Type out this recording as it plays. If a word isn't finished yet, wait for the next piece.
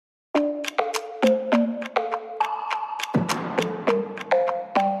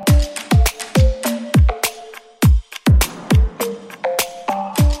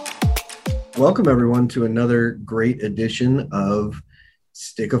Welcome everyone to another great edition of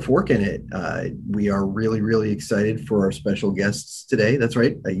Stick a Fork in It. We are really excited for our special guests today. That's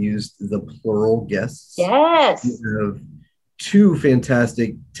right. I used the plural guests. Yes. We have two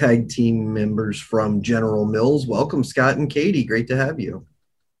fantastic tag team members from General Mills. Welcome, Scott and Katie. Great to have you.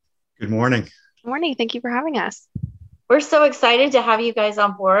 Good morning. Good morning. Thank you for having us. We're so excited to have you guys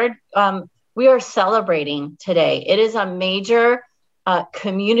on board. We are celebrating today. It is a major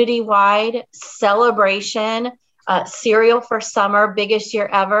community-wide celebration. Cereal for summer, biggest year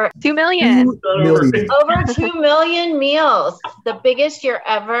ever. 2 million. Over 2 million meals. The biggest year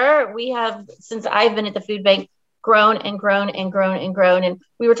ever. We have, since I've been at the food bank, grown and grown and grown and grown. And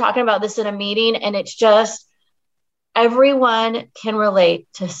we were talking about this in a meeting, and it's just everyone can relate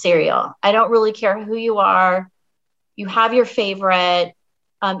to cereal. I don't really care who you are. You have your favorite.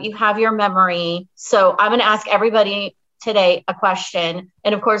 You have your memory. So I'm going to ask everybody today a question.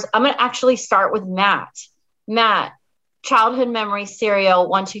 And of course, I'm going to actually start with Matt. Matt, childhood memory cereal,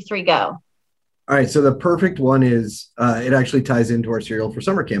 1, 2, 3, go. All right. So the perfect one is, it actually ties into our Cereal for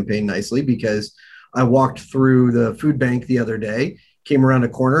Summer campaign nicely, because I walked through the food bank the other day, came around a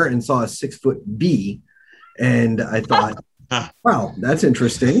corner and saw a 6-foot bee. And I thought, wow, that's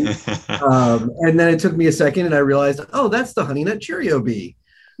interesting. And then it took me a second and I realized, oh, that's the Honey Nut Cheerio bee.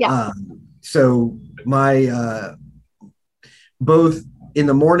 Yeah. So my, both in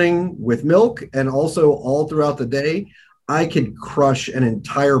the morning with milk and also all throughout the day, I could crush an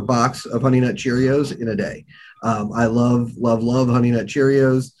entire box of Honey Nut Cheerios in a day. I love Honey Nut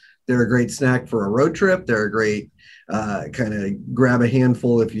Cheerios. They're a great snack for a road trip. They're a great kind of grab a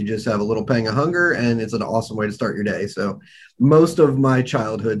handful if you just have a little pang of hunger, and it's an awesome way to start your day. So most of my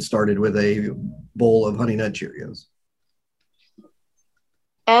childhood started with a bowl of Honey Nut Cheerios.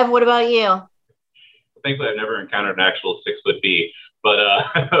 Ev, what about you? Thankfully, I've never encountered an actual 6-foot bee, but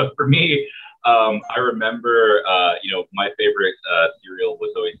for me, I remember, my favorite cereal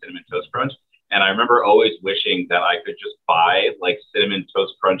was always Cinnamon Toast Crunch. And I remember always wishing that I could just buy like Cinnamon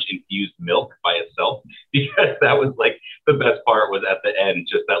Toast Crunch infused milk by itself, because that was like the best part was at the end,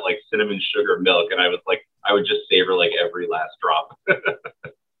 just that like cinnamon sugar milk. And I would just savor like every last drop.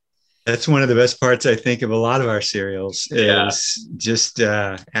 That's one of the best parts, I think, of a lot of our cereals is just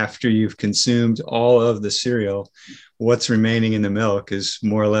after you've consumed all of the cereal, what's remaining in the milk is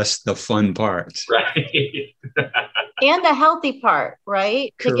more or less the fun part. Right. And the healthy part,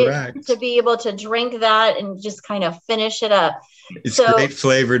 right? Correct. To be able to drink that and just kind of finish it up. It's great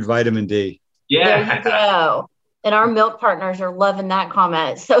flavored vitamin D. Yeah. There you go. And our milk partners are loving that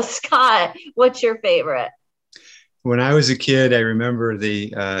comment. So Scott, what's your favorite? When I was a kid, I remember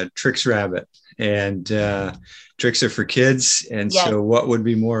the Trix Rabbit, and Trix are for kids. And Yes. So what would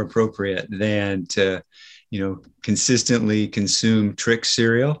be more appropriate than to, consistently consume Trix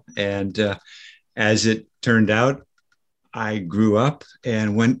cereal? And as it turned out, I grew up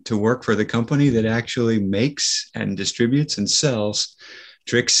and went to work for the company that actually makes and distributes and sells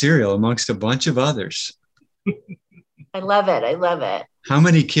Trix cereal, amongst a bunch of others. I love it. I love it. How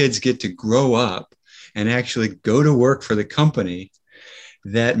many kids get to grow up and actually go to work for the company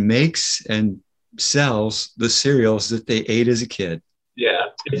that makes and sells the cereals that they ate as a kid? Yeah.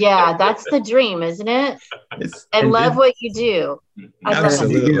 Yeah, that's the dream, isn't it? I love what you do. I love As it.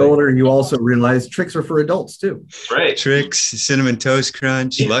 you get older, you also realize Trix are for adults too. Right. Trix, Cinnamon Toast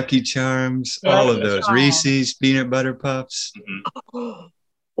Crunch, Lucky Charms, all of Lucky those. Charms. Reese's, Peanut Butter Puffs.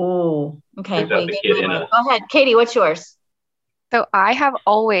 Oh, okay. Is that the kid in us? Go ahead. Katie, what's yours? So I have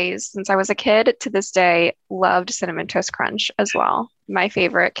always, since I was a kid to this day, loved Cinnamon Toast Crunch as well. My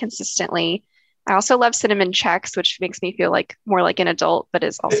favorite consistently. I also love Cinnamon Chex, which makes me feel like more like an adult, but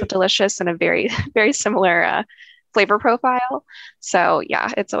is also delicious and a very, very similar flavor profile. So yeah,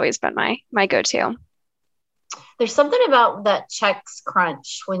 it's always been my go-to. There's something about that Chex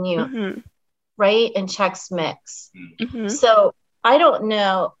Crunch when you, right? And Chex Mix. Mm-hmm. So I don't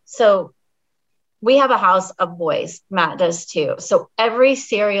know. So we have a house of boys. Matt does too. So every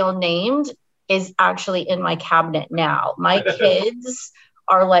cereal named is actually in my cabinet now. My kids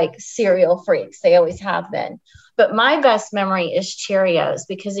are like cereal freaks. They always have been. But my best memory is Cheerios,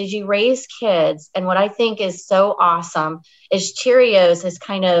 because as you raise kids, and what I think is so awesome is Cheerios has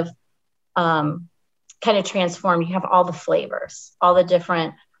kind of transformed. You have all the flavors, all the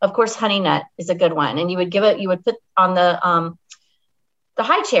different, of course, Honey Nut is a good one. And you would put on the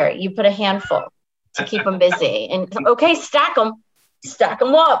high cherry, you put a handful to keep them busy. And okay, stack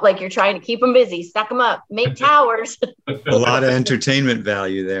them up like you're trying to keep them busy. Stack them up, make towers. A lot of entertainment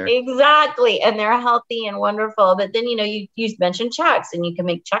value there. Exactly. And they're healthy and wonderful. But then, you mentioned Chex, and you can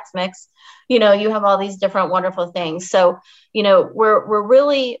make Chex Mix. You have all these different wonderful things. So, we're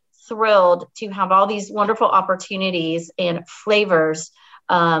really thrilled to have all these wonderful opportunities and flavors.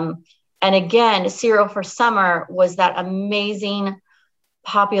 And again, cereal for summer was that amazing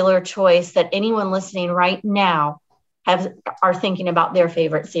popular choice that anyone listening right now are thinking about their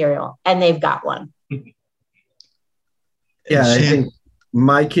favorite cereal, and they've got one. Yeah, I think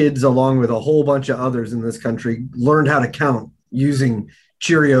my kids, along with a whole bunch of others in this country, learned how to count using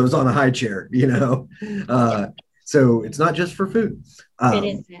Cheerios on a high chair, so it's not just for food. It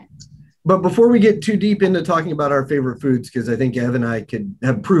isn't. But before we get too deep into talking about our favorite foods, because I think Ev and I could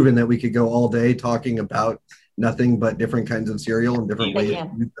have proven that we could go all day talking about nothing but different kinds of cereal and different ways to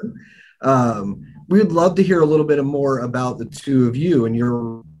use them. We would love to hear a little bit more about the two of you and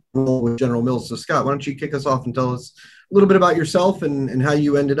your role with General Mills. So Scott, why don't you kick us off and tell us a little bit about yourself and how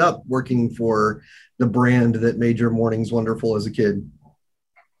you ended up working for the brand that made your mornings wonderful as a kid?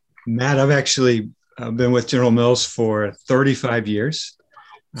 Matt, I've actually been with General Mills for 35 years.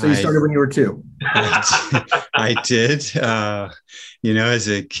 So you started when you were 2? I did. As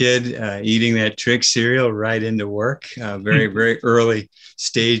a kid, eating that Trix cereal right into work, very, very early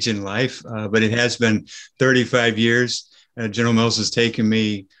stage in life. But it has been 35 years. General Mills has taken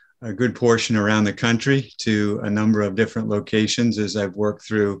me a good portion around the country to a number of different locations as I've worked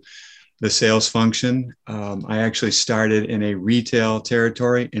through the sales function. I actually started in a retail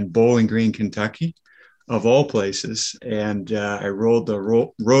territory in Bowling Green, Kentucky, of all places. And I rode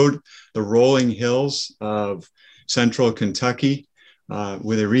the rolling hills of central Kentucky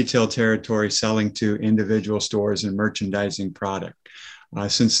with a retail territory selling to individual stores and merchandising product.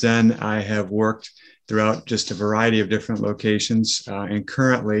 Since then, I have worked throughout just a variety of different locations and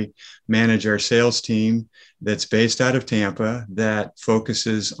currently manage our sales team that's based out of Tampa that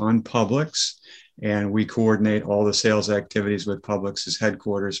focuses on Publix. And we coordinate all the sales activities with Publix's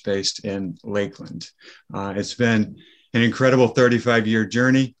headquarters based in Lakeland. It's been an incredible 35-year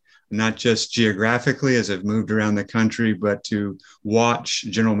journey, not just geographically as I've moved around the country, but to watch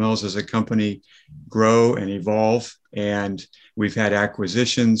General Mills as a company grow and evolve. And we've had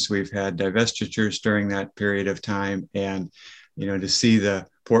acquisitions, we've had divestitures during that period of time. And, to see the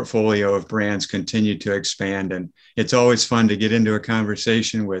portfolio of brands continue to expand. And it's always fun to get into a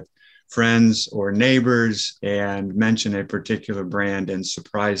conversation with friends or neighbors and mention a particular brand and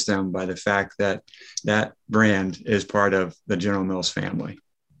surprise them by the fact that that brand is part of the General Mills family.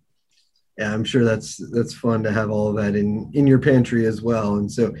 Yeah, I'm sure that's fun to have all of that in your pantry as well.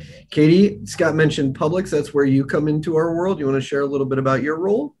 And so, Katie, Scott mentioned Publix. That's where you come into our world. You want to share a little bit about your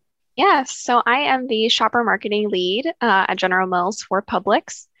role? Yes, so I am the shopper marketing lead at General Mills for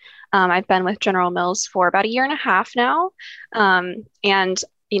Publix. I've been with General Mills for about 1.5 years now.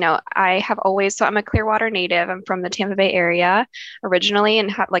 I have always, so I'm a Clearwater native. I'm from the Tampa Bay area originally.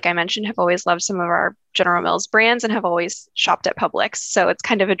 And like I mentioned, have always loved some of our General Mills brands and have always shopped at Publix. So it's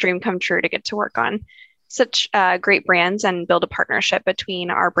kind of a dream come true to get to work on such great brands and build a partnership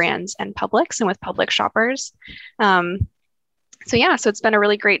between our brands and Publix and with Publix shoppers. So it's been a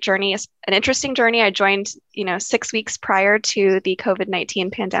really great journey. It's an interesting journey. I joined, 6 weeks prior to the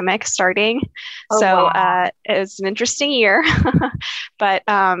COVID-19 pandemic starting. Wow. It was an interesting year, but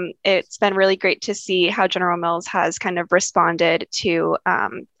it's been really great to see how General Mills has kind of responded to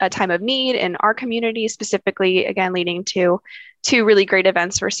a time of need in our community, specifically, again, leading to 2 really great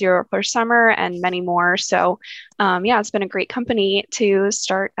events for Cereal for Summer and many more. So it's been a great company to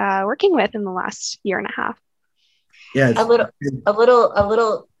start working with in the last 1.5 years. Yeah, a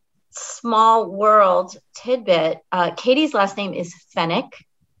little small world tidbit. Katie's last name is Fennick.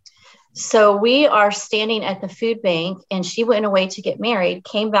 So we are standing at the food bank and she went away to get married,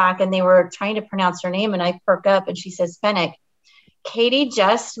 came back and they were trying to pronounce her name and I perk up and she says Fennick. Katie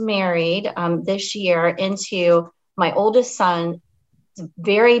just married this year into my oldest son's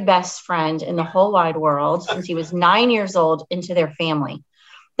very best friend in the whole wide world since he was 9 years old into their family.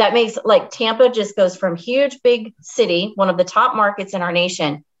 That makes Tampa just goes from huge, big city, one of the top markets in our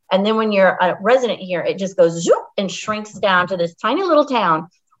nation. And then when you're a resident here, it just goes zoop and shrinks down to this tiny little town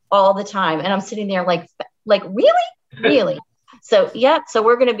all the time. And I'm sitting there like really? So, so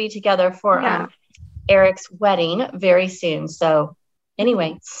we're going to be together for Eric's wedding very soon. So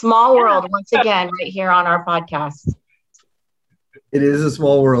anyway, small world once again, right here on our podcast. It is a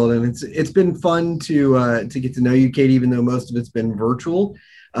small world, and it's been fun to get to know you, Katie, even though most of it's been virtual.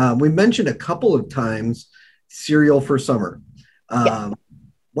 We mentioned a couple of times Cereal for Summer.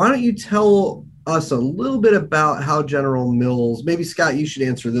 Why don't you tell us a little bit about how General Mills, maybe Scott, you should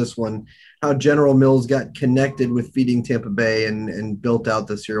answer this one, how General Mills got connected with Feeding Tampa Bay and built out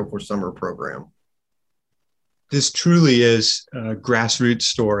the Cereal for Summer program. This truly is a grassroots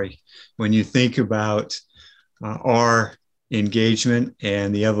story. When you think about our engagement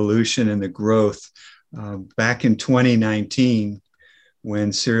and the evolution and the growth. Back in 2019,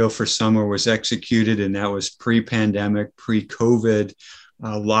 when Cereal for Summer was executed, and that was pre-pandemic, pre-COVID,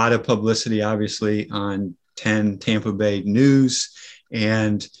 a lot of publicity, obviously, on 10 Tampa Bay News,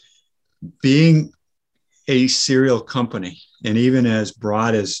 and being a cereal company, and even as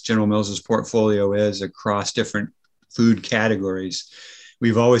broad as General Mills' portfolio is across different food categories,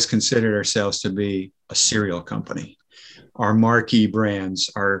 we've always considered ourselves to be a cereal company. Our marquee brands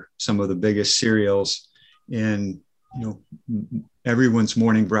are some of the biggest cereals in, everyone's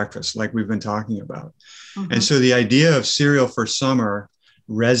morning breakfast, like we've been talking about. Mm-hmm. And so the idea of Cereal for Summer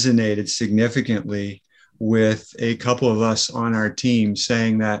resonated significantly with a couple of us on our team,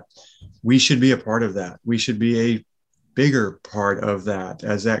 saying that we should be a part of that. We should be a bigger part of that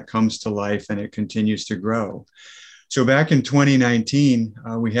as that comes to life and it continues to grow. So back in 2019,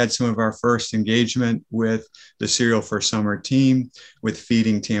 we had some of our first engagement with the Cereal for Summer team, with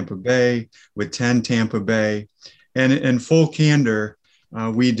Feeding Tampa Bay, with 10 Tampa Bay. And in full candor,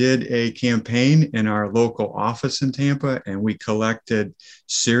 we did a campaign in our local office in Tampa, and we collected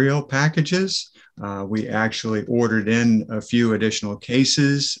cereal packages. We actually ordered in a few additional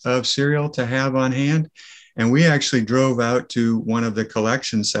cases of cereal to have on hand. And we actually drove out to one of the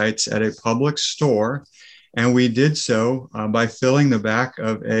collection sites at a Publix store. And we did so by filling the back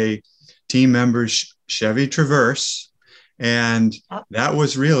of a team member's Chevy Traverse. And that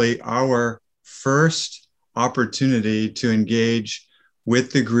was really our first opportunity to engage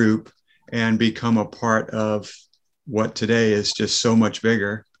with the group and become a part of what today is just so much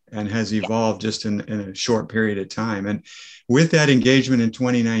bigger and has evolved just in a short period of time. And with that engagement in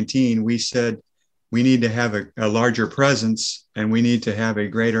 2019, we said we need to have a larger presence and we need to have a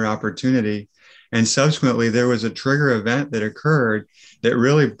greater opportunity. And subsequently, there was a trigger event that occurred that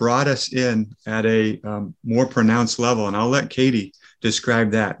really brought us in at a more pronounced level. And I'll let Katie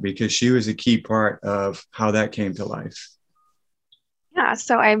describe that because she was a key part of how that came to life. Yeah,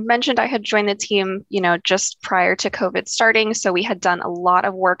 so I mentioned I had joined the team, just prior to COVID starting. So we had done a lot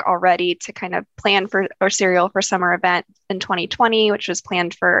of work already to kind of plan for our Cereal for Summer event in 2020, which was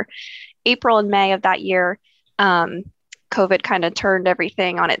planned for April and May of that year. COVID kind of turned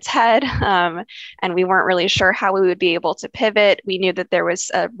everything on its head, and we weren't really sure how we would be able to pivot. We knew that there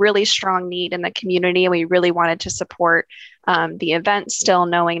was a really strong need in the community, and we really wanted to support the event, still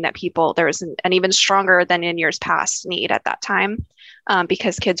knowing that there was an even stronger than in years past need at that time,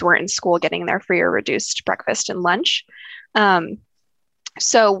 because kids weren't in school getting their free or reduced breakfast and lunch.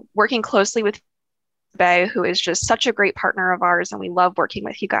 So working closely with Bay, who is just such a great partner of ours, and we love working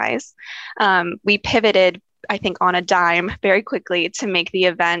with you guys, we pivoted, I think, on a dime very quickly to make the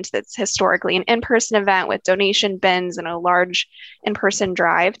event that's historically an in-person event with donation bins and a large in-person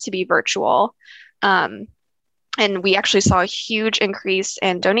drive to be virtual. And we actually saw a huge increase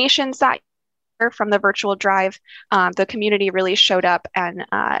in donations that year from the virtual drive. The community really showed up and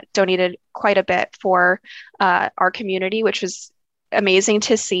donated quite a bit for our community, which was amazing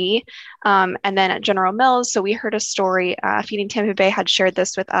to see. And then at General Mills, so we heard a story, Feeding Tampa Bay had shared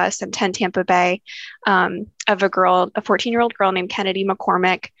this with us, and 10 Tampa Bay, of a 14-year-old girl named Kennedy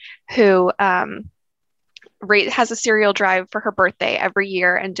McCormick, who has a cereal drive for her birthday every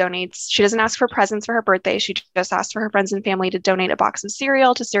year and donates. She doesn't ask for presents for her birthday. She just asks for her friends and family to donate a box of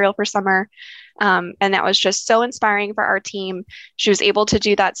cereal to Cereal for Summer. And that was just so inspiring for our team. She was able to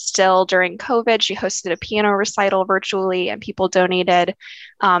do that still during COVID. She hosted a piano recital virtually and people donated.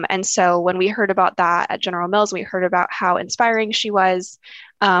 And so when we heard about that at General Mills, we heard about how inspiring she was.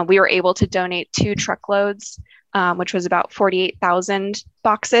 We were able to donate 2 truckloads, which was about 48,000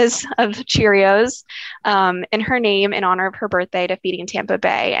 boxes of Cheerios in her name in honor of her birthday to Feeding Tampa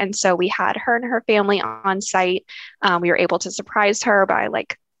Bay. And so we had her and her family on site. We were able to surprise her by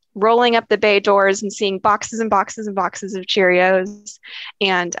rolling up the bay doors and seeing boxes and boxes and boxes of Cheerios.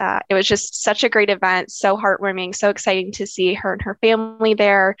 And it was just such a great event, so heartwarming, so exciting to see her and her family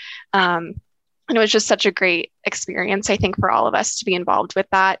there. And it was just such a great experience, I think, for all of us to be involved with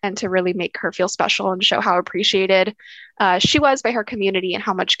that and to really make her feel special and show how appreciated she was by her community and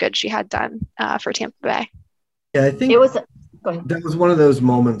how much good she had done for Tampa Bay. Yeah, I think that was one of those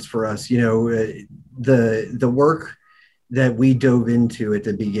moments for us, the work that we dove into at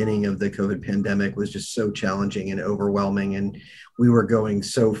the beginning of the COVID pandemic was just so challenging and overwhelming. And we were going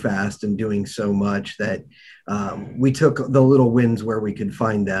so fast and doing so much that we took the little wins where we could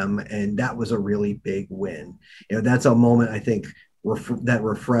find them. And that was a really big win. That's a moment, I think, that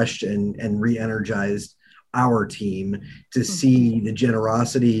refreshed and re-energized our team to see the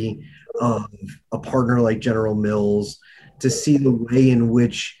generosity of a partner like General Mills, to see the way in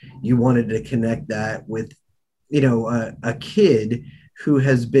which you wanted to connect that with a kid who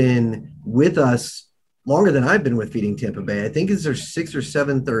has been with us longer than I've been with Feeding Tampa Bay. I think it's their 6th or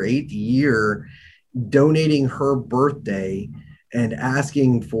 7th or 8th year, donating her birthday and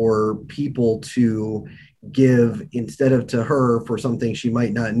asking for people to give, instead of to her for something she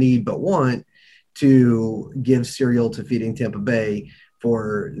might not need but want, to give cereal to Feeding Tampa Bay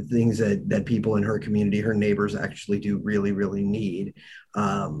for things that people in her community, her neighbors, actually do really, really need.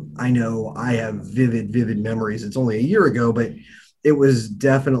 I know I have vivid memories. It's only a year ago, but it was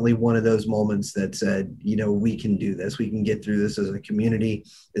definitely one of those moments that said, we can do this. We can get through this as a community.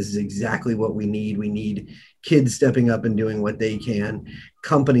 This is exactly what we need. We need kids stepping up and doing what they can,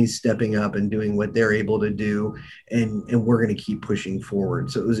 companies stepping up and doing what they're able to do. And we're going to keep pushing forward.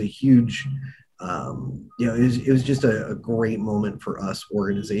 So it was a huge, it was just a great moment for us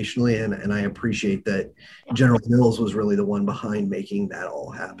organizationally. And I appreciate that General Mills was really the one behind making that all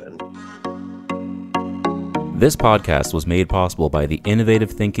happen. This podcast was made possible by the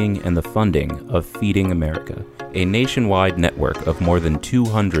innovative thinking and the funding of Feeding America, a nationwide network of more than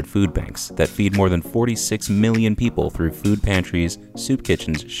 200 food banks that feed more than 46 million people through food pantries, soup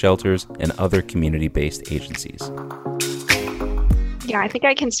kitchens, shelters, and other community-based agencies. Yeah, I think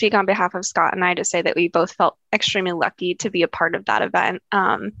I can speak on behalf of Scott and I to say that we both felt extremely lucky to be a part of that event,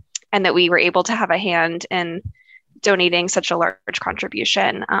 and that we were able to have a hand in donating such a large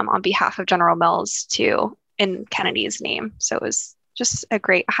contribution on behalf of General Mills in Kennedy's name. So it was just a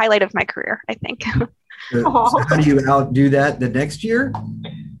great highlight of my career, I think. So how do you outdo that the next year?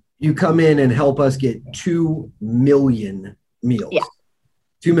 You come in and help us get 2 million meals. Yeah.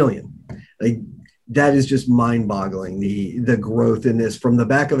 2 million. Like, that is just mind-boggling, the growth in this, from the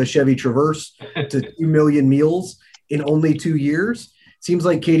back of a Chevy Traverse to 2 million meals in only 2 years. Seems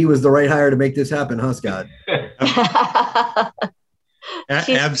like Katie was the right hire to make this happen, huh, Scott?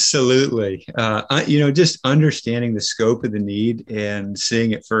 Absolutely. Just understanding the scope of the need and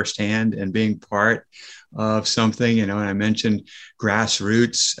seeing it firsthand and being part of something, and I mentioned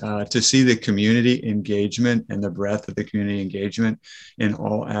grassroots, to see the community engagement and the breadth of the community engagement in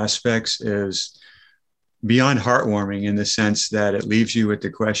all aspects is beyond heartwarming, in the sense that it leaves you with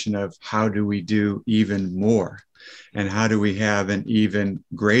the question of how do we do even more? And how do we have an even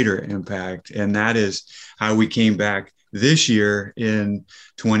greater impact? And that is how we came back this year in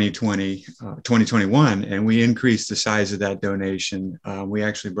 2021, and we increased the size of that donation. We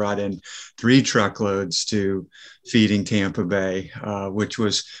actually brought in 3 truckloads to Feeding Tampa Bay, which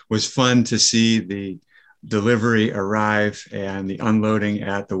was fun to see the delivery arrive and the unloading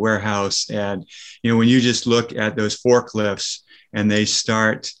at the warehouse. And, when you just look at those forklifts and they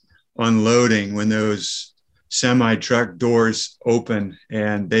start unloading, when those semi-truck doors open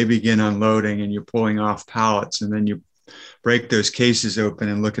and they begin unloading and you're pulling off pallets, and then you break those cases open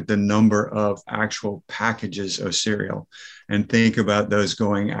and look at the number of actual packages of cereal and think about those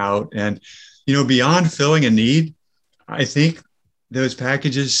going out. And, beyond filling a need, I think those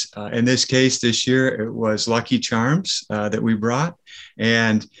packages, in this case, this year, it was Lucky Charms that we brought.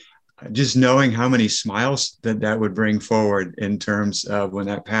 And just knowing how many smiles that would bring forward in terms of when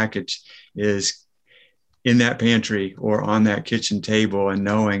that package is in that pantry or on that kitchen table, and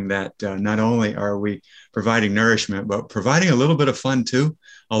knowing that not only are we providing nourishment, but providing a little bit of fun too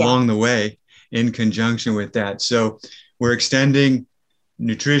along the way in conjunction with that. So we're extending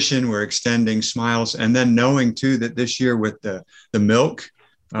nutrition, we're extending smiles, and then knowing too that this year with the milk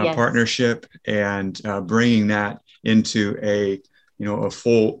partnership and bringing that into a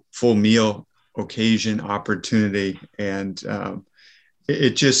full meal occasion opportunity, and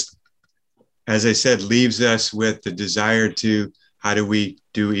it just, as I said, leaves us with the desire to, how do we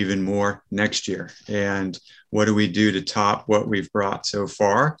do even more next year? And what do we do to top what we've brought so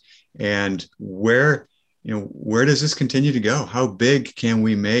far? And where does this continue to go? How big can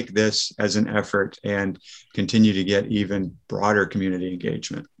we make this as an effort and continue to get even broader community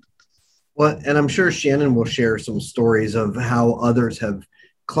engagement? Well, and I'm sure Shannon will share some stories of how others have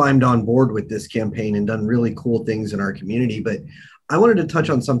climbed on board with this campaign and done really cool things in our community. But I wanted to touch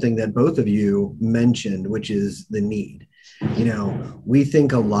on something that both of you mentioned, which is the need. We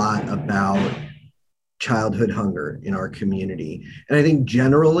think a lot about childhood hunger in our community. And I think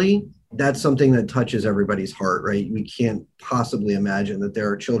generally that's something that touches everybody's heart, right? We can't possibly imagine that there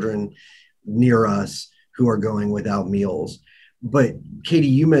are children near us who are going without meals. But Katie,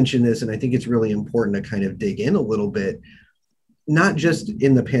 you mentioned this, and I think it's really important to kind of dig in a little bit, not just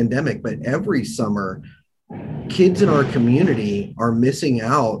in the pandemic, but every summer, kids in our community are missing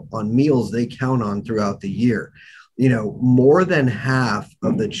out on meals they count on throughout the year. More than half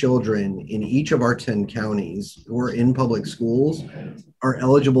of the children in each of our 10 counties who are in public schools are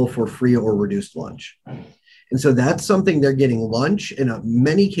eligible for free or reduced lunch. And so that's something they're getting lunch. In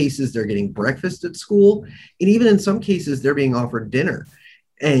many cases, they're getting breakfast at school. And even in some cases, they're being offered dinner.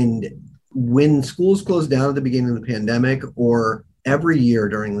 And when schools closed down at the beginning of the pandemic, or every year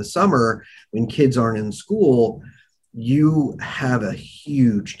during the summer when kids aren't in school, you have a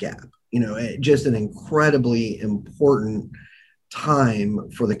huge gap, just an incredibly important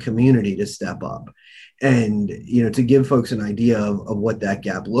time for the community to step up. And, to give folks an idea of what that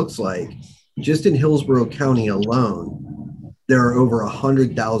gap looks like, just in Hillsborough County alone, there are over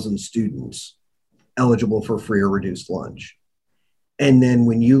 100,000 students eligible for free or reduced lunch. And then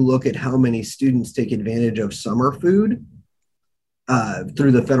when you look at how many students take advantage of summer food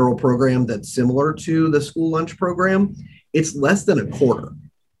through the federal program that's similar to the school lunch program, it's less than a quarter.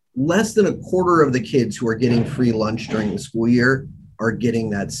 Less than a quarter of the kids who are getting free lunch during the school year are getting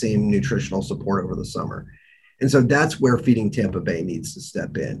that same nutritional support over the summer. And so that's where Feeding Tampa Bay needs to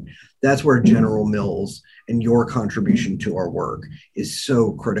step in. That's where General Mills and your contribution to our work is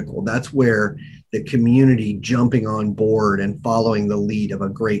so critical. That's where the community jumping on board and following the lead of a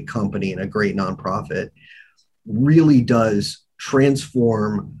great company and a great nonprofit really does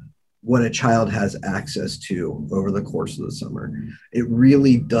transform what a child has access to over the course of the summer. It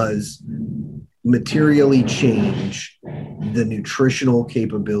really does materially change the nutritional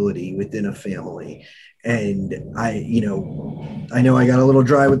capability within a family. And I know I got a little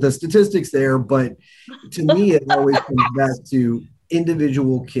dry with the statistics there, but to me, it always comes back to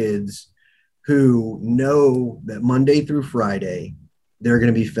individual kids who know that Monday through Friday, they're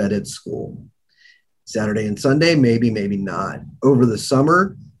going to be fed at school. Saturday and Sunday, maybe not. Over the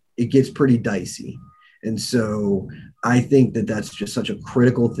summer, it gets pretty dicey. And so I think that that's just such a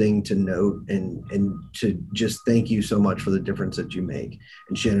critical thing to note, and to just thank you so much for the difference that you make.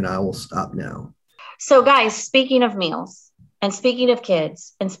 And Shannon, I will stop now. So guys, speaking of meals and speaking of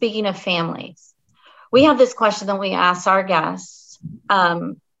kids and speaking of families, we have this question that we ask our guests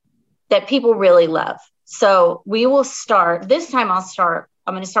that people really love. So we will start, this time I'm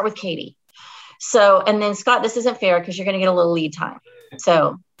going to start with Katie. So, and then Scott, this isn't fair because you're going to get a little lead time.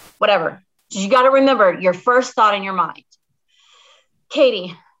 So whatever, you got to remember your first thought in your mind.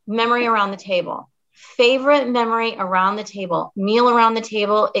 Katie, memory around the table. Favorite memory around the table, meal around the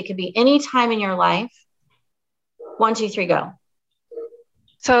table. It could be any time in your life. 1, 2, 3, go.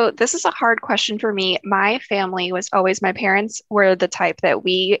 So this is a hard question for me. My family was always, my parents were the type that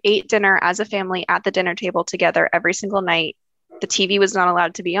we ate dinner as a family at the dinner table together every single night. The TV was not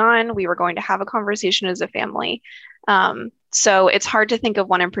allowed to be on. We were going to have a conversation as a family. So it's hard to think of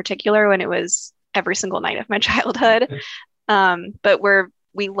one in particular when it was every single night of my childhood. But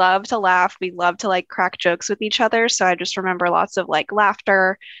we love to laugh. We love to like crack jokes with each other. So I just remember lots of like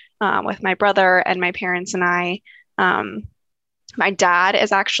laughter with my brother and my parents and I. My dad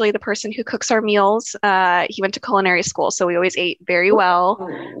is actually the person who cooks our meals. He went to culinary school, so we always ate very well.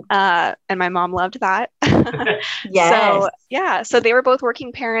 And my mom loved that. Yes. So they were both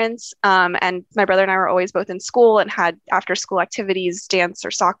working parents. And my brother and I were always both in school and had after school activities, dance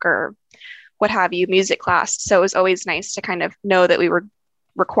or soccer, what have you, music class. So it was always nice to kind of know that we were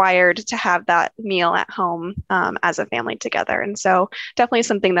required to have that meal at home as a family together. And so definitely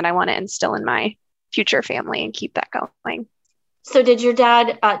something that I want to instill in my future family and keep that going. So did your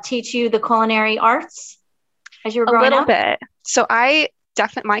dad teach you the culinary arts as you were growing up? A little bit. So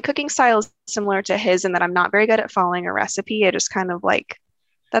my cooking style is similar to his in that I'm not very good at following a recipe. I just kind of like,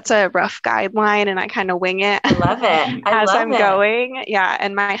 that's a rough guideline and I kind of wing it. I love it. as I'm going. Yeah.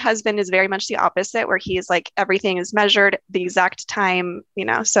 And my husband is very much the opposite, where he's like, everything is measured the exact time,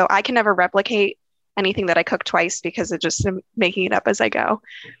 so I can never replicate anything that I cook twice because it's just making it up as I go.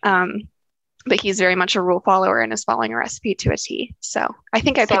 But he's very much a rule follower and is following a recipe to a T. So I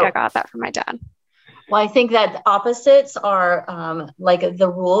think I got that from my dad. Well, I think that opposites are like the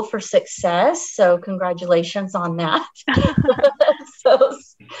rule for success. So congratulations on that. So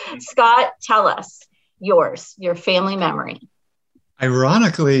Scott, tell us your family memory.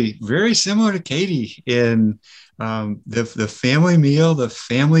 Ironically, very similar to Katie in the family meal, the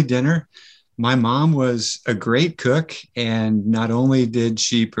family dinner. My mom was a great cook, and not only did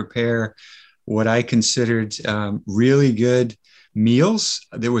she prepare what I considered really good meals,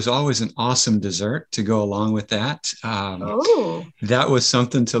 there was always an awesome dessert to go along with that. That was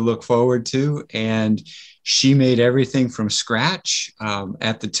something to look forward to. And she made everything from scratch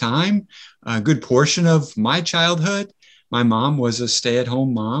at the time. A good portion of my childhood, my mom was a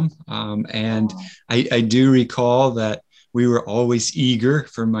stay-at-home mom. And I do recall that we were always eager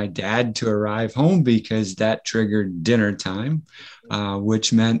for my dad to arrive home because that triggered dinner time,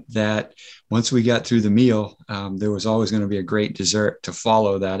 which meant that once we got through the meal, there was always going to be a great dessert to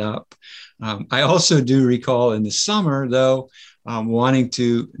follow that up. I also do recall in the summer, though, wanting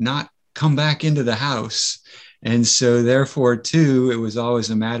to not come back into the house. And so therefore, too, it was always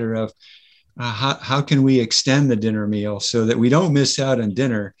a matter of how can we extend the dinner meal so that we don't miss out on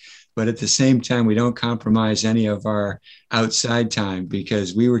dinner, but at the same time, we don't compromise any of our outside time,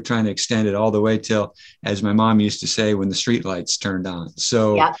 because we were trying to extend it all the way till, as my mom used to say, when the street lights turned on.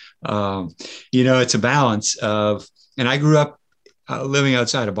 So, it's a balance of, and I grew up living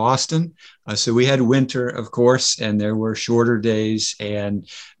outside of Boston. So we had winter, of course, and there were shorter days and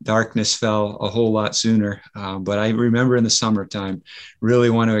darkness fell a whole lot sooner. But I remember in the summertime, really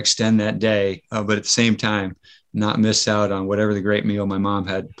want to extend that day, but at the same time, not miss out on whatever the great meal my mom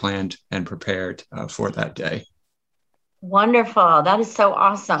had planned and prepared for that day. Wonderful. That is so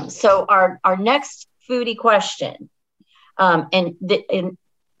awesome. So our next foodie question, and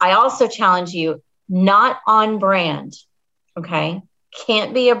I also challenge you, not on brand, okay?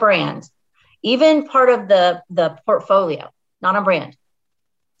 Can't be a brand. Even part of the portfolio, not on brand.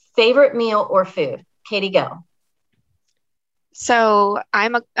 Favorite meal or food? Katie, go. So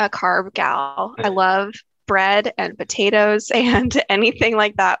I'm a carb gal. I love bread and potatoes and anything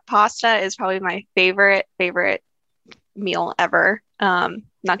like that. Pasta is probably my favorite meal ever.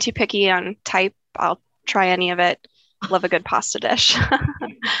 Not too picky on type. I'll try any of it. Love a good pasta dish.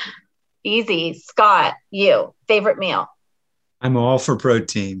 Easy. Scott, you, favorite meal? I'm all for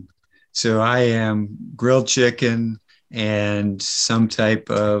protein. So I am grilled chicken and some type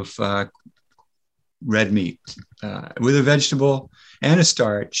of red meat with a vegetable and a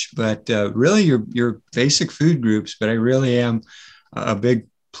starch, but really your basic food groups. But I really am a big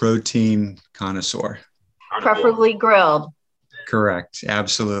protein connoisseur. Preferably grilled. Correct.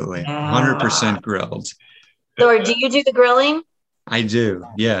 Absolutely. 100% grilled. So do you do the grilling? I do.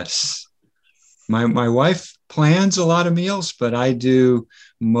 Yes. My wife plans a lot of meals, but I do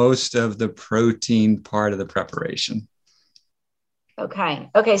most of the protein part of the preparation. Okay.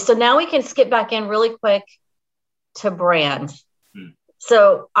 So now we can skip back in really quick to brand.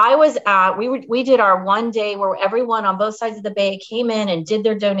 So I was at, we did our one day where everyone on both sides of the bay came in and did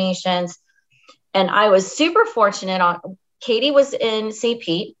their donations. And I was super fortunate Katie was in St.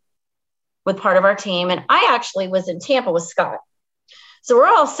 Pete with part of our team. And I actually was in Tampa with Scott. So we're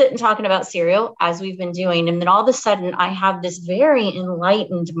all sitting talking about cereal as we've been doing. And then all of a sudden I have this very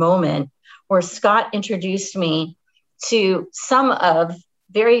enlightened moment where Scott introduced me to some of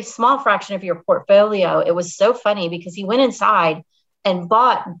very small fraction of your portfolio. It was so funny because he went inside and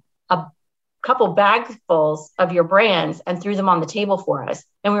bought a couple bagfuls of your brands and threw them on the table for us.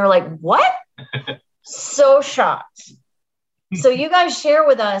 And we were like, what? So shocked. So you guys share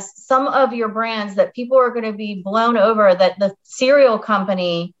with us some of your brands that people are going to be blown over that the cereal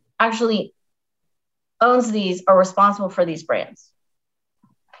company actually owns these, are responsible for these brands.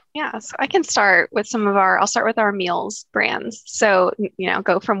 Yeah, so I can start with I'll start with our meals brands. So,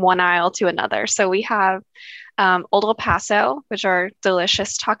 go from one aisle to another. So we have Old El Paso, which are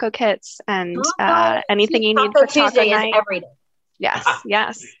delicious taco kits and anything you need for taco night. Every day.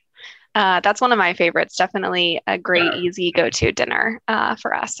 Yes. That's one of my favorites. Definitely a great, easy go-to dinner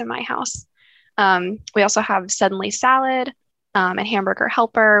for us in my house. We also have Suddenly Salad and Hamburger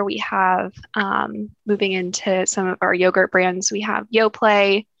Helper. We have, moving into some of our yogurt brands, we have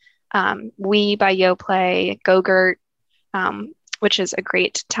Yoplait, Oui by Yoplait, Go-Gurt, which is a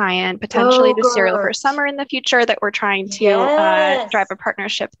great tie-in potentially to cereal for summer in the future that we're trying to drive a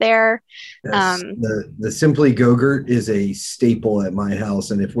partnership there. Yes. The Simply Go-Gurt is a staple at my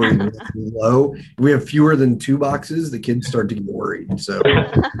house. And if we're low, we have fewer than 2 boxes, the kids start to get worried. So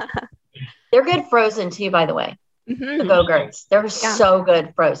they're good frozen too, by the way. Mm-hmm. The Go-Gurts. They're so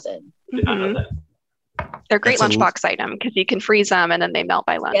good frozen. Mm-hmm. They're a great lunchbox item because you can freeze them and then they melt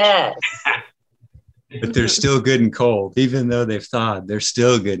by lunch. Yes. But they're still good and cold. Even though they've thawed, they're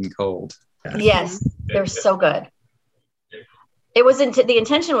still good and cold. Yes, they're so good. It wasn't, the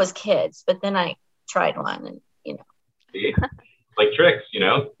intention was kids, but then I tried one and, like tricks,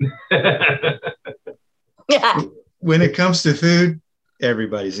 Yeah. When it comes to food,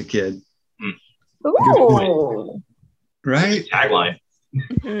 everybody's a kid. Ooh. Right? Tagline.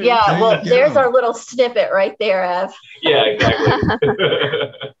 Yeah, well, there's our little snippet right there, Ev. Yeah, exactly.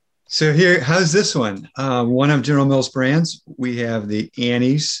 So here, how's this one? One of General Mills brands, we have the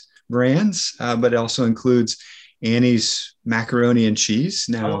Annie's brands, but it also includes Annie's macaroni and cheese.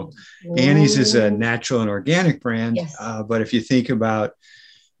 Now, Annie's is a natural and organic brand, yes. But if you think about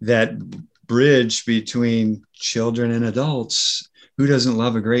that bridge between children and adults. Who doesn't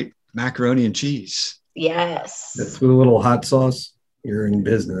love a great macaroni and cheese? Yes. That's with a little hot sauce. You're in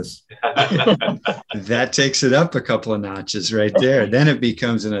business. That takes it up a couple of notches right there. Then it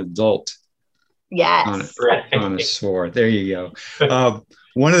becomes an adult Yes. connoisseur. There you go.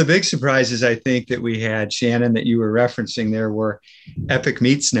 One of the big surprises I think that we had, Shannon, that you were referencing there were Epic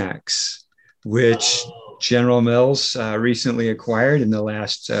Meat Snacks, which General Mills recently acquired in the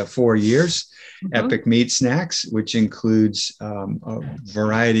last 4 years. Epic Meat Snacks, which includes a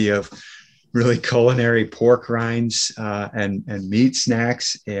variety of really culinary pork rinds and meat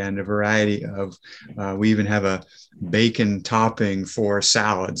snacks, and a variety of, we even have a bacon topping for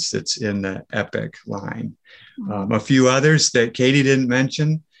salads that's in the Epic line. A few others that Katie didn't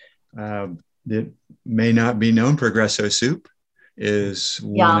mention that may not be known. Progresso Soup is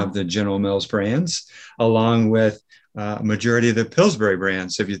one of the General Mills brands, along with a majority of the Pillsbury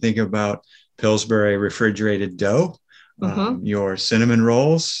brands. So if you think about Pillsbury refrigerated dough, your cinnamon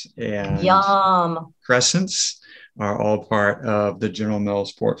rolls and crescents are all part of the General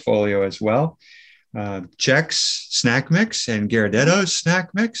Mills portfolio as well. Chex Snack Mix and Ghirardelli's Snack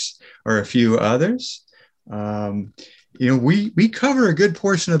Mix are a few others. We cover a good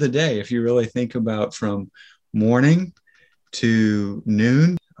portion of the day if you really think about from morning to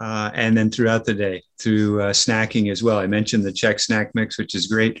noon, and then throughout the day through snacking as well. I mentioned the Chex Snack Mix, which is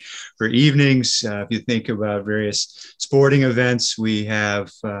great for evenings. If you think about various sporting events, we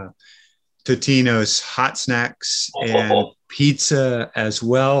have Totino's hot snacks and pizza as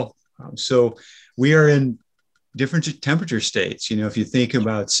well. So we are in different temperature states. If you think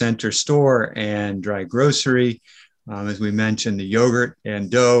about center store and dry grocery, as we mentioned, the yogurt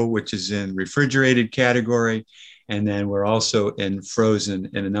and dough, which is in refrigerated category. And then we're also in frozen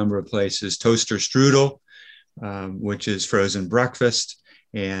in a number of places. Toaster strudel, which is frozen breakfast.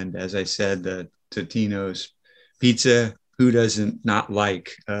 And as I said, the Totino's pizza. Who doesn't not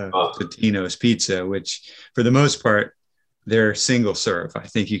like Totino's pizza, which for the most part, they're single serve. I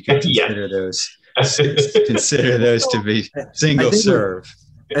think you could consider those to be single serve.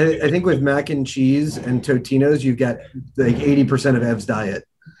 I think with mac and cheese and Totino's, you've got like 80% of Ev's diet.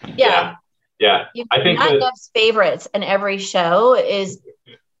 Yeah. I think Ev's favorites in every show is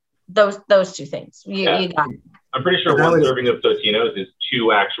those two things. You got it. I'm pretty sure one serving of Totino's is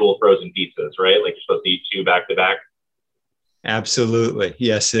 2 actual frozen pizzas, right? Like you're supposed to eat 2 back to back. Absolutely.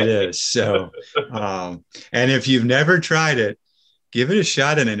 Yes, it is. So, and if you've never tried it, give it a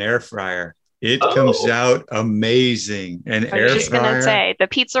shot in an air fryer. It comes out amazing. An air fryer. I was just going to say, the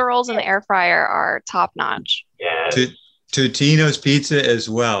pizza rolls in the air fryer are top notch. Yes. Totino's pizza as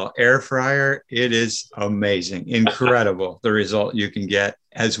well. Air fryer, it is amazing. Incredible. The result you can get,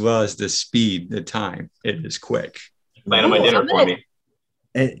 as well as the speed, the time. It is quick. Plan on my dinner for me.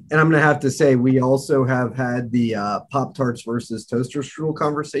 And I'm going to have to say, we also have had the Pop-Tarts versus Toaster Strudel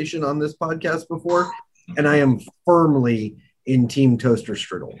conversation on this podcast before. And I am firmly in Team Toaster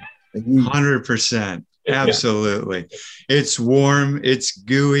Strudel. 100%. Absolutely. It's warm. It's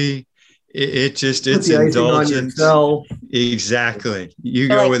gooey. It's indulgent. Exactly. You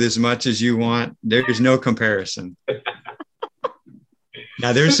go with as much as you want. There's no comparison.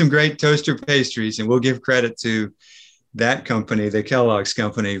 Now, there's some great toaster pastries, and we'll give credit to that company, the Kellogg's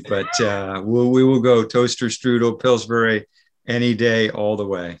company, but we will go toaster strudel, Pillsbury any day, all the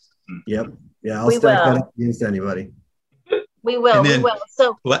way. Yep. Yeah, I'll stack that up against anybody. We will.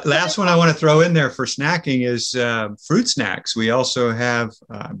 So last one I want to throw in there for snacking is fruit snacks. We also have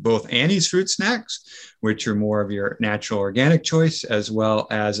both Annie's fruit snacks, which are more of your natural organic choice, as well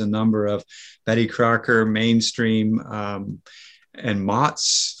as a number of Betty Crocker mainstream and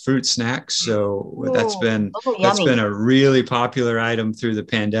Mott's fruit snacks. So that's been a really popular item through the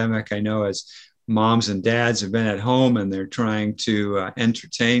pandemic. I know as moms and dads have been at home and they're trying to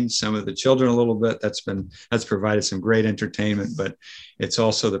entertain some of the children a little bit. That's provided some great entertainment, but it's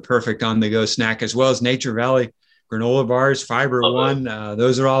also the perfect on-the-go snack, as well as Nature Valley granola bars, Fiber One.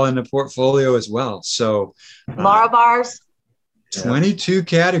 Those are all in the portfolio as well. So Lara bars. 22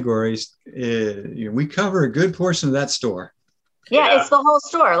 categories. We cover a good portion of that store. Yeah, it's the whole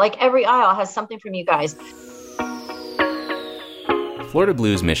store. Like every aisle has something from you guys. Florida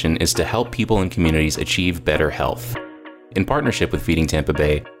Blue's mission is to help people and communities achieve better health. In partnership with Feeding Tampa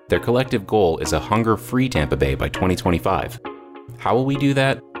Bay, their collective goal is a hunger-free Tampa Bay by 2025. How will we do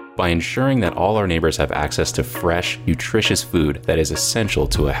that? By ensuring that all our neighbors have access to fresh, nutritious food that is essential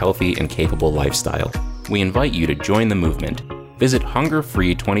to a healthy and capable lifestyle. We invite you to join the movement. Visit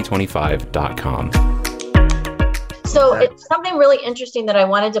hungerfree2025.com. So it's something really interesting that I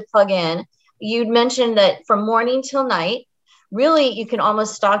wanted to plug in. You'd mentioned that from morning till night, really you can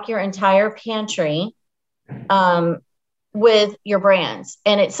almost stock your entire pantry with your brands.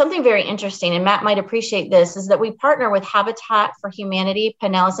 And it's something very interesting, and Matt might appreciate this, is that we partner with Habitat for Humanity,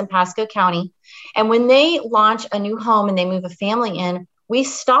 Pinellas and Pasco County. And when they launch a new home and they move a family in, we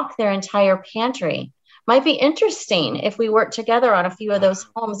stock their entire pantry. Might be interesting if we work together on a few of those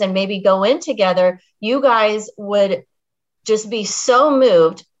homes and maybe go in together. You guys would just be so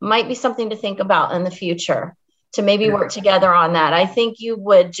moved. Might be something to think about in the future, to maybe work together on that. I think you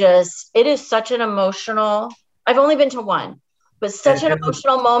would it is such an emotional, I've only been to one, but such an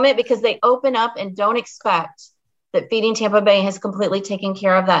emotional moment, because they open up and don't expect that Feeding Tampa Bay has completely taken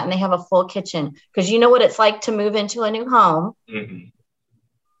care of that. And they have a full kitchen, because you know what it's like to move into a new home. Mm-hmm.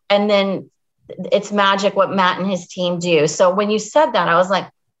 And then it's magic what Matt and his team do. So when you said that, I was like,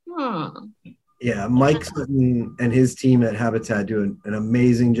 Yeah, Mike Sutton and his team at Habitat do an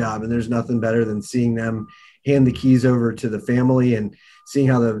amazing job. And there's nothing better than seeing them hand the keys over to the family and seeing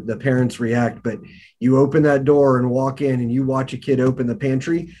how the parents react. But you open that door and walk in and you watch a kid open the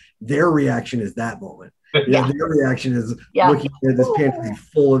pantry, their reaction is that moment. Yeah. Their reaction is looking at this pantry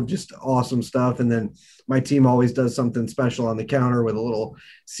full of just awesome stuff. And then my team always does something special on the counter with a little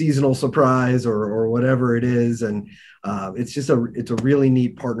seasonal surprise or whatever it is. And it's a really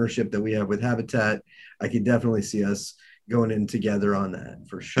neat partnership that we have with Habitat. I could definitely see us going in together on that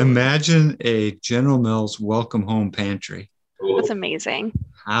for sure. Imagine a General Mills welcome home pantry. That's amazing.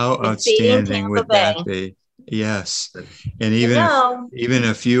 How outstanding would that be? Yes. And even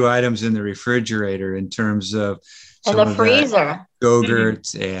a few items in the refrigerator in terms of and the freezer,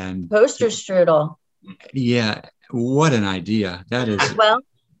 Go-Gurts and toaster strudel. Yeah. What an idea. That is. Well,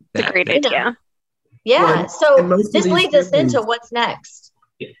 it's a great idea. Yeah. Well, so this leads us into what's next.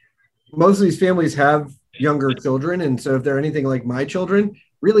 Most of these families have younger children. And so if they're anything like my children,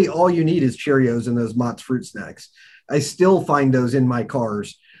 really all you need is Cheerios and those Mott's fruit snacks. I still find those in my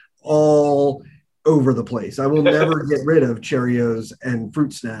cars all over the place. I will never get rid of Cheerios and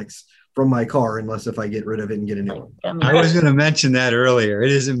fruit snacks from my car unless if I get rid of it and get a new one. I was going to mention that earlier.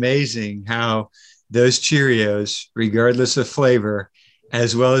 It is amazing how those Cheerios, regardless of flavor,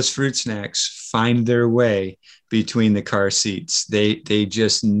 as well as fruit snacks, find their way between the car seats. They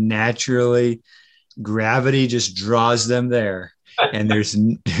just naturally, gravity just draws them there. And there's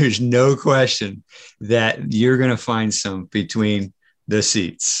no question that you're going to find some between the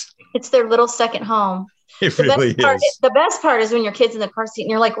seats. It's their little second home. It really is. The best part is when your kid's in the car seat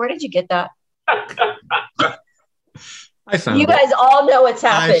and you're like, where did you get that? I found you guys all know what's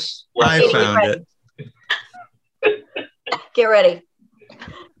happened. I found it. Get ready.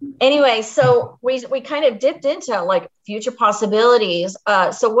 Anyway, so we kind of dipped into like future possibilities.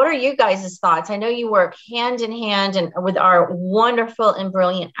 So what are you guys' thoughts? I know you work hand in hand and with our wonderful and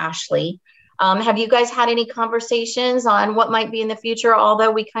brilliant Ashley. Have you guys had any conversations on what might be in the future?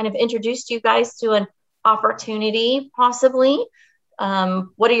 Although we kind of introduced you guys to an opportunity possibly.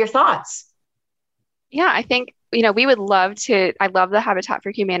 What are your thoughts? Yeah, I think, we would love to, I love the Habitat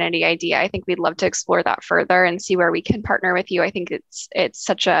for Humanity idea. I think we'd love to explore that further and see where we can partner with you. I think it's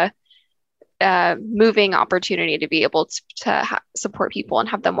such a moving opportunity to be able to support people and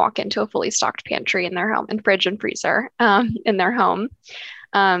have them walk into a fully stocked pantry in their home and fridge and freezer in their home.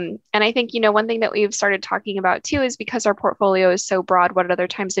 And I think, one thing that we've started talking about too is because our portfolio is so broad, what other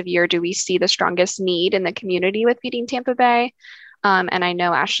times of year do we see the strongest need in the community with Feeding Tampa Bay? And I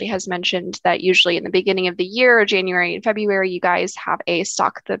know Ashley has mentioned that usually in the beginning of the year, January and February, you guys have a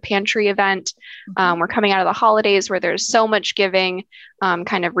Stock the Pantry event. We're coming out of the holidays where there's so much giving,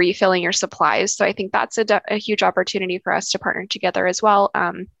 kind of refilling your supplies. So I think that's a huge opportunity for us to partner together as well.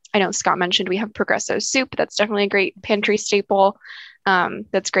 I know Scott mentioned we have Progresso soup. That's definitely a great pantry staple.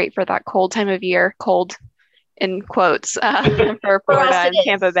 That's great for that cold time of year, cold in quotes for Florida and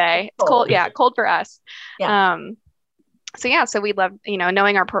Tampa Bay. It's cold. Yeah, cold for us. Yeah. So we love,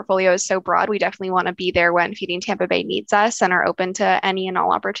 knowing our portfolio is so broad, we definitely want to be there when Feeding Tampa Bay needs us and are open to any and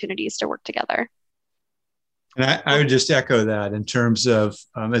all opportunities to work together. And I would just echo that in terms of,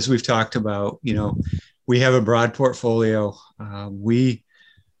 as we've talked about, we have a broad portfolio.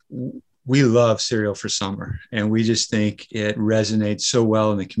 We love cereal for summer, and we just think it resonates so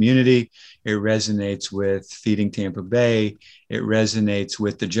well in the community. It resonates with Feeding Tampa Bay. It resonates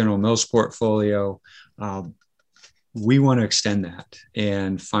with the General Mills portfolio. We want to extend that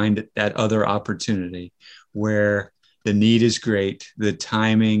and find that other opportunity where the need is great, the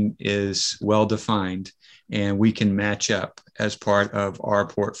timing is well defined, and we can match up as part of our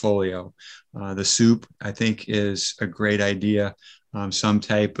portfolio. The soup, I think, is a great idea. Some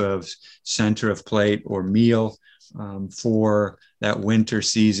type of center of plate or meal for that winter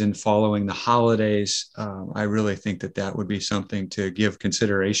season following the holidays, I really think that would be something to give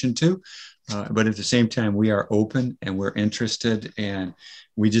consideration to. But at the same time, we are open and we're interested, and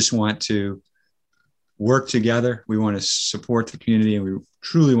we just want to work together. We want to support the community, and we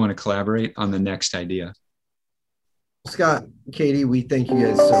truly want to collaborate on the next idea. Scott, Katie, we thank you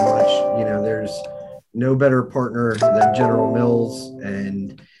guys so much. You know, there's no better partner than General Mills,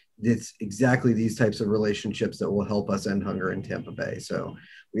 and it's exactly these types of relationships that will help us end hunger in Tampa Bay. So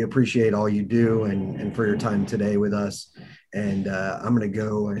we appreciate all you do and for your time today with us. And I'm going to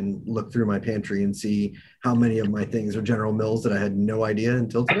go and look through my pantry and see how many of my things are General Mills that I had no idea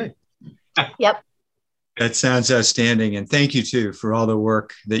until today. Yep. That sounds outstanding. And thank you, too, for all the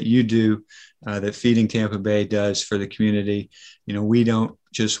work that you do, that Feeding Tampa Bay does for the community. You know, we don't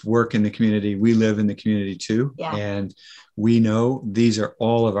just work in the community, we live in the community, too. Yeah. And we know these are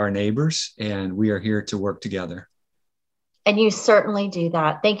all of our neighbors, and we are here to work together. And you certainly do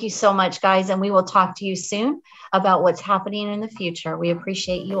that. Thank you so much, guys. And we will talk to you soon about what's happening in the future. We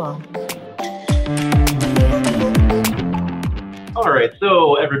appreciate you all. All right,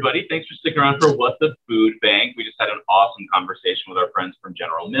 so everybody, thanks for sticking around for What the Food Bank. We just had an awesome conversation with our friends from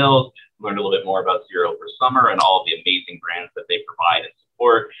General Mills, learned a little bit more about cereal for summer and all of the amazing brands that they provide and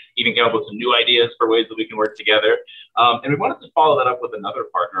support, even came up with some new ideas for ways that we can work together. And we wanted to follow that up with another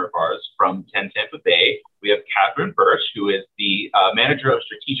partner of ours from 10 Tampa Bay. We have Catherine Birch, who is the manager of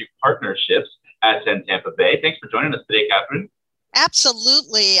strategic partnerships at 10 Tampa Bay. Thanks for joining us today, Catherine.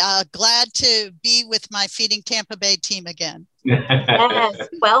 Absolutely. Glad to be with my Feeding Tampa Bay team again. Yes,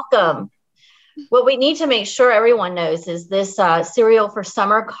 welcome. What we need to make sure everyone knows is this cereal for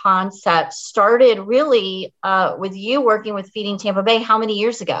summer concept started really with you working with Feeding Tampa Bay. How many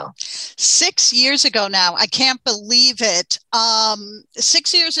years ago? 6 years ago now. I can't believe it.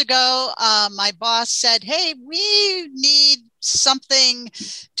 6 years ago, my boss said, hey, we need something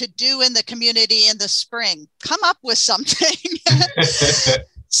to do in the community in the spring. Come up with something.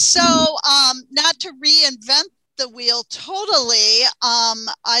 So not to reinvent the wheel totally,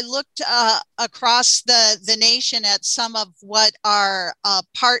 I looked across the nation at some of what our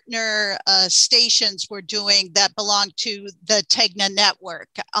partner stations were doing that belong to the Tegna network,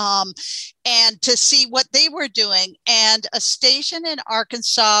 and to see what they were doing. And a station in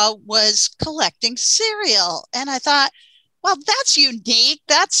Arkansas was collecting cereal. And I thought, well, that's unique.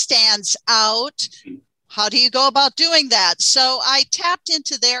 That stands out. How do you go about doing that? So I tapped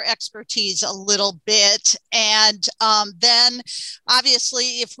into their expertise a little bit. And then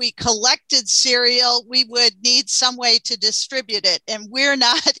obviously, if we collected cereal, we would need some way to distribute it. And we're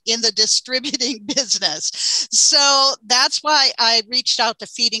not in the distributing business. So that's why I reached out to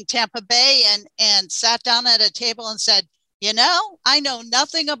Feeding Tampa Bay and sat down at a table and said, you know, I know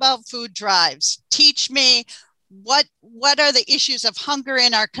nothing about food drives. Teach me what are the issues of hunger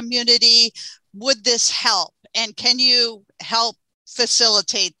in our community? Would this help? And can you help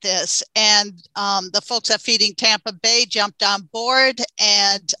facilitate this? And the folks at Feeding Tampa Bay jumped on board.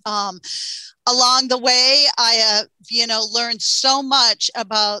 And along the way, I learned so much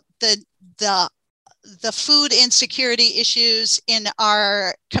about the food insecurity issues in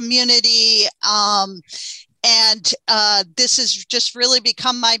our community. And this has just really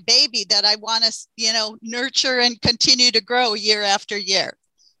become my baby that I want to, nurture and continue to grow year after year.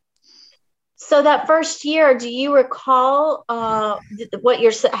 So that first year, do you recall how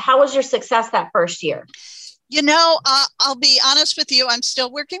was your success that first year? You know, I'll be honest with you, I'm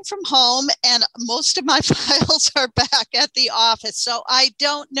still working from home and most of my files are back at the office. So I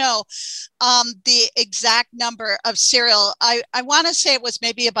don't know the exact number of cereal. I want to say it was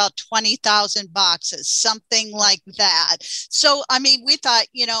maybe about 20,000 boxes, something like that. So, I mean, we thought,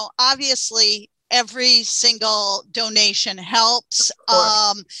 obviously every single donation helps,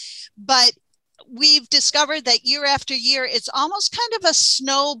 but we've discovered that year after year, it's almost kind of a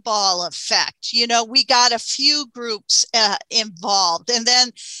snowball effect. We got a few groups involved, and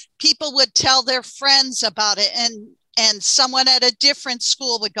then people would tell their friends about it, and someone at a different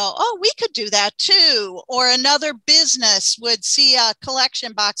school would go, oh, we could do that too. Or another business would see a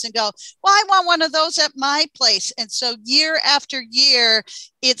collection box and go, well, I want one of those at my place. And so year after year,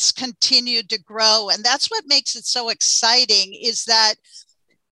 it's continued to grow. And that's what makes it so exciting, is that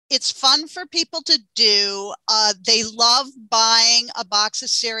it's fun for people to do. They love buying a box of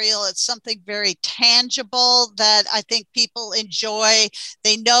cereal. It's something very tangible that I think people enjoy.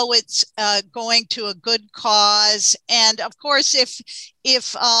 They know it's going to a good cause. And of course,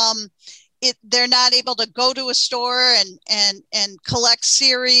 if they're not able to go to a store and collect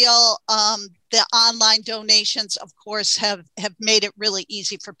cereal, the online donations, of course, have made it really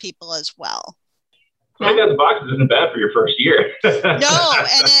easy for people as well. Putting out the boxes isn't bad for your first year. No,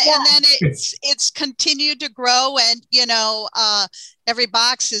 and then it's continued to grow, and every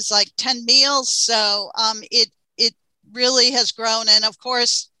box is like 10 meals, so it really has grown, and of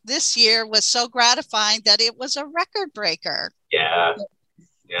course this year was so gratifying that it was a record breaker. Yeah,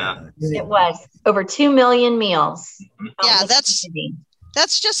 it was over 2 million meals. Yeah,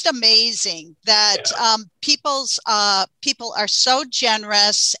 that's just amazing that people are so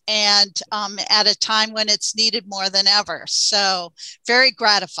generous, and at a time when it's needed more than ever. So very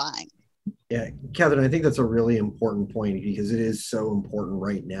gratifying. Yeah, Catherine, I think that's a really important point, because it is so important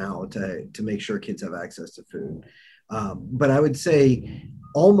right now to make sure kids have access to food. But I would say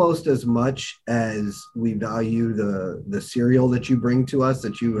almost as much as we value the cereal that you bring to us,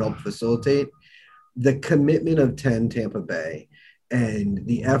 that you help facilitate, the commitment of 10 Tampa Bay and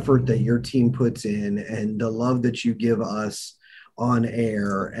the effort that your team puts in, and the love that you give us on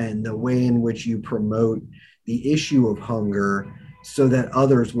air, and the way in which you promote the issue of hunger so that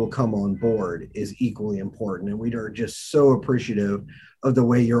others will come on board is equally important. And we are just so appreciative of the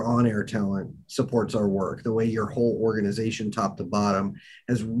way your on-air talent supports our work, the way your whole organization, top to bottom,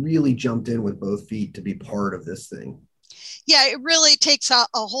 has really jumped in with both feet to be part of this thing. Yeah, it really takes a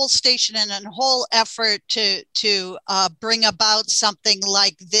whole station and a whole effort to bring about something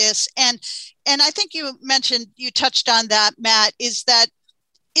like this. And I think you touched on that, Matt, is that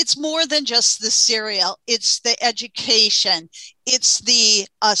it's more than just the cereal. It's the education. It's the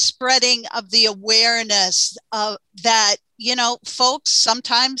spreading of the awareness that, folks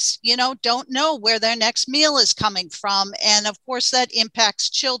sometimes, don't know where their next meal is coming from. And of course, that impacts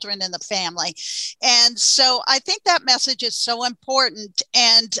children in the family. And so I think that message is so important.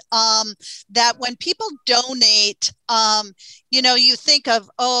 And that when people donate, you think of,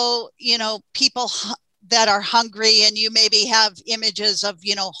 people that are hungry, and you maybe have images of,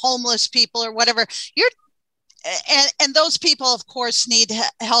 homeless people or whatever. And those people, of course, need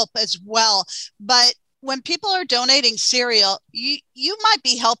help as well. But when people are donating cereal, you might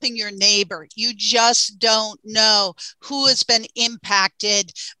be helping your neighbor. You just don't know who has been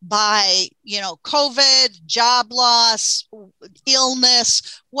impacted by, COVID, job loss,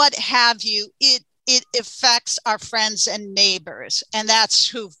 illness, what have you. It affects our friends and neighbors, and that's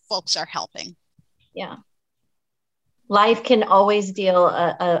who folks are helping. Yeah. Life can always deal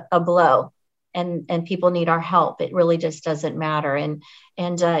a blow, and people need our help. It really just doesn't matter. And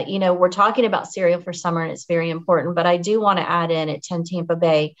we're talking about cereal for summer, and it's very important, but I do want to add in at 10 Tampa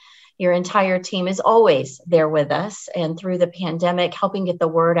Bay, your entire team is always there with us, and through the pandemic, helping get the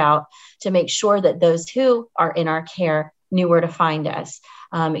word out to make sure that those who are in our care knew where to find us.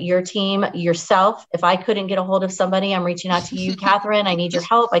 Your team, yourself, if I couldn't get a hold of somebody, I'm reaching out to you, Catherine. I need your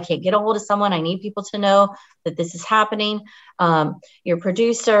help. I can't get a hold of someone. I need people to know that this is happening. Your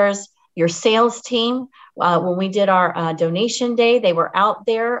producers, your sales team, when we did our donation day, they were out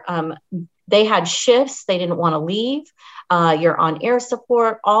there. They had shifts. They didn't want to leave. Your on-air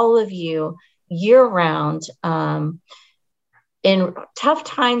support, all of you year round, in tough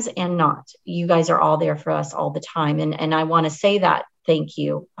times and not. You guys are all there for us all the time. And I want to say that thank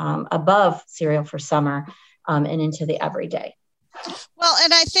you above Cereal for Summer and into the everyday. Well,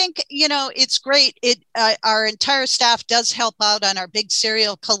 and I think, it's great. Our entire staff does help out on our big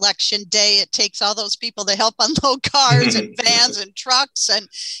cereal collection day. It takes all those people to help unload cars and vans and trucks and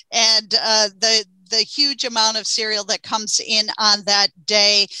the huge amount of cereal that comes in on that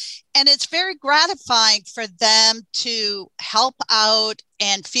day. And it's very gratifying for them to help out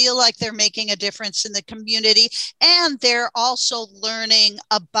and feel like they're making a difference in the community. And they're also learning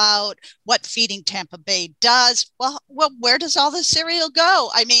about what Feeding Tampa Bay does. Well, where does all the cereal go?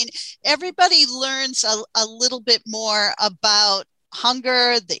 I mean, everybody learns a little bit more about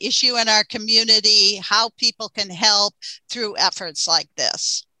hunger, the issue in our community, how people can help through efforts like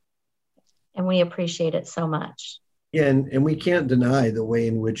this. And we appreciate it so much. Yeah, and we can't deny the way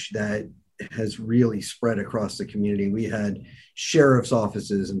in which that has really spread across the community. We had sheriff's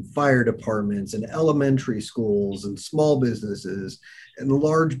offices and fire departments and elementary schools and small businesses and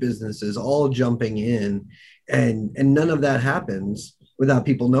large businesses all jumping in. And none of that happens without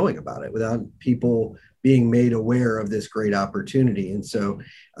people knowing about it, without people being made aware of this great opportunity. And so,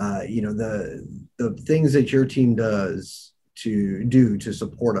 the things that your team does to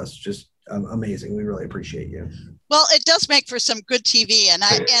support us, just amazing. We really appreciate you. Well, it does make for some good TV, and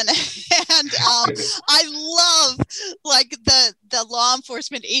I love like the law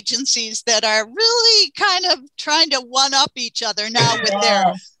enforcement agencies that are really kind of trying to one up each other now with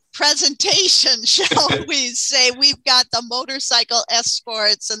presentation, shall we say. We've got the motorcycle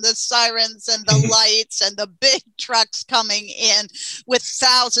escorts and the sirens and the lights and the big trucks coming in with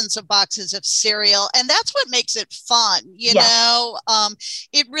thousands of boxes of cereal. And that's what makes it fun. You know,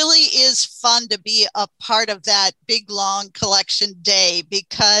 it really is fun to be a part of that big, long collection day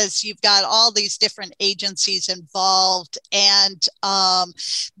because you've got all these different agencies involved, and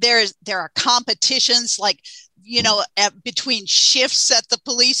there are competitions like, you know, between shifts at the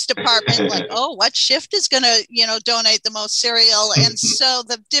police department, like, oh, what shift is going to, you know, donate the most cereal? And so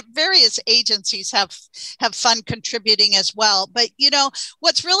the various agencies have fun contributing as well. But, you know,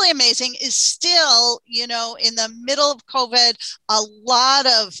 what's really amazing is still, you know, in the middle of COVID, a lot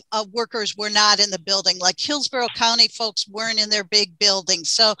of workers were not in the building. Like Hillsborough County folks weren't in their big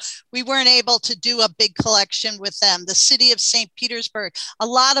buildings. So we weren't able to do a big collection with them. The city of St. Petersburg, a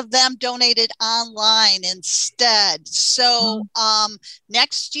lot of them donated online instead. So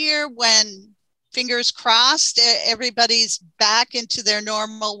next year, when fingers crossed, everybody's back into their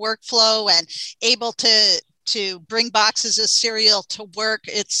normal workflow and able to bring boxes of cereal to work,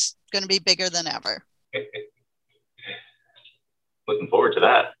 it's going to be bigger than ever. Looking forward to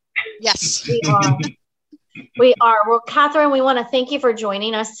that. Yes. We are. Well, Catherine, we want to thank you for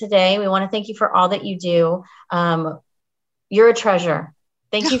joining us today. We want to thank you for all that you do. You're a treasure.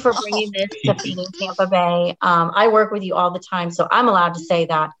 Thank you for bringing this to Feeding Tampa Bay. I work with you all the time, so I'm allowed to say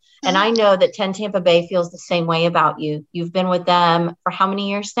that. And I know that 10 Tampa Bay feels the same way about you. You've been with them for how many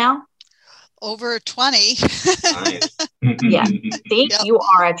years now? Over 20. Yeah. See, you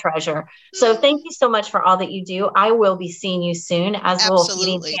are a treasure. So thank you so much for all that you do. I will be seeing you soon, as will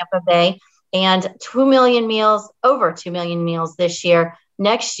Feeding Tampa Bay. And 2 million meals, over 2 million meals this year.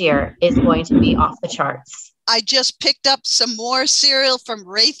 Next year is going to be off the charts. I just picked up some more cereal from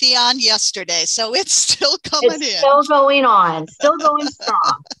Raytheon yesterday, so it's still coming in. Still going on, still going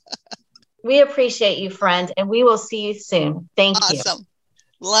strong. We appreciate you, friend, and we will see you soon. Thank you. Awesome.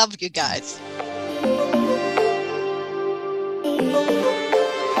 Love you guys.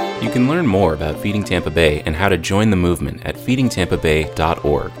 You can learn more about Feeding Tampa Bay and how to join the movement at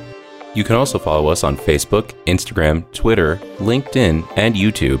feedingtampabay.org. You can also follow us on Facebook, Instagram, Twitter, LinkedIn, and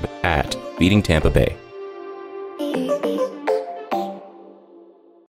YouTube at Feeding Tampa Bay.